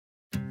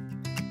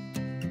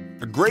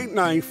great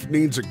knife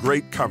needs a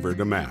great cover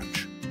to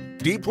match.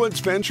 Deepwoods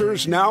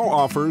Ventures now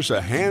offers a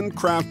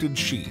handcrafted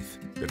sheath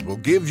that will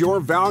give your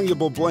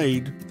valuable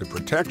blade the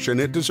protection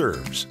it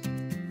deserves.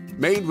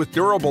 Made with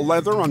durable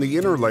leather on the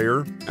inner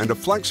layer and a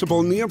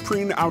flexible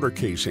neoprene outer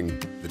casing,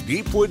 the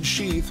Deepwoods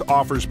Sheath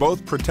offers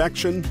both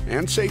protection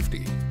and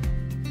safety.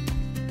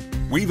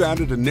 We've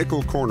added a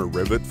nickel corner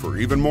rivet for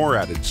even more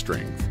added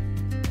strength.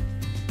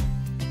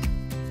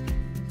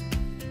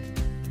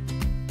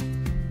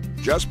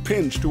 Just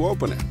pinch to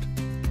open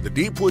it. The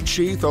Deepwoods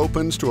Sheath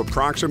opens to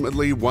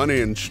approximately 1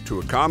 inch to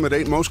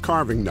accommodate most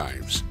carving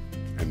knives.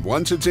 And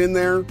once it's in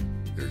there,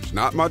 there's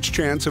not much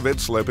chance of it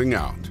slipping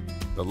out.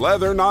 The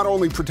leather not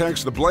only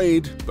protects the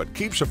blade, but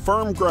keeps a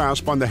firm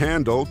grasp on the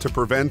handle to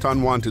prevent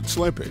unwanted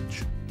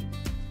slippage.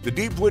 The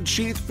Deepwoods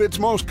Sheath fits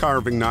most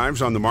carving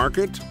knives on the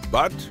market,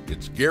 but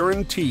it's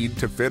guaranteed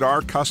to fit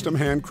our custom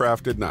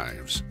handcrafted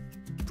knives.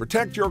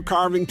 Protect your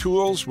carving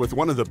tools with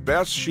one of the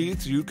best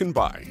sheaths you can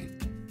buy.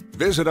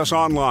 Visit us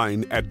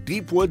online at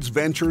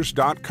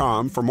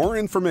deepwoodsventures.com for more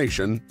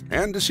information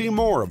and to see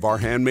more of our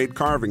handmade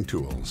carving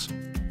tools.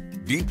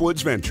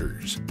 Deepwoods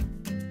Ventures.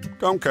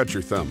 Don't cut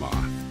your thumb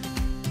off.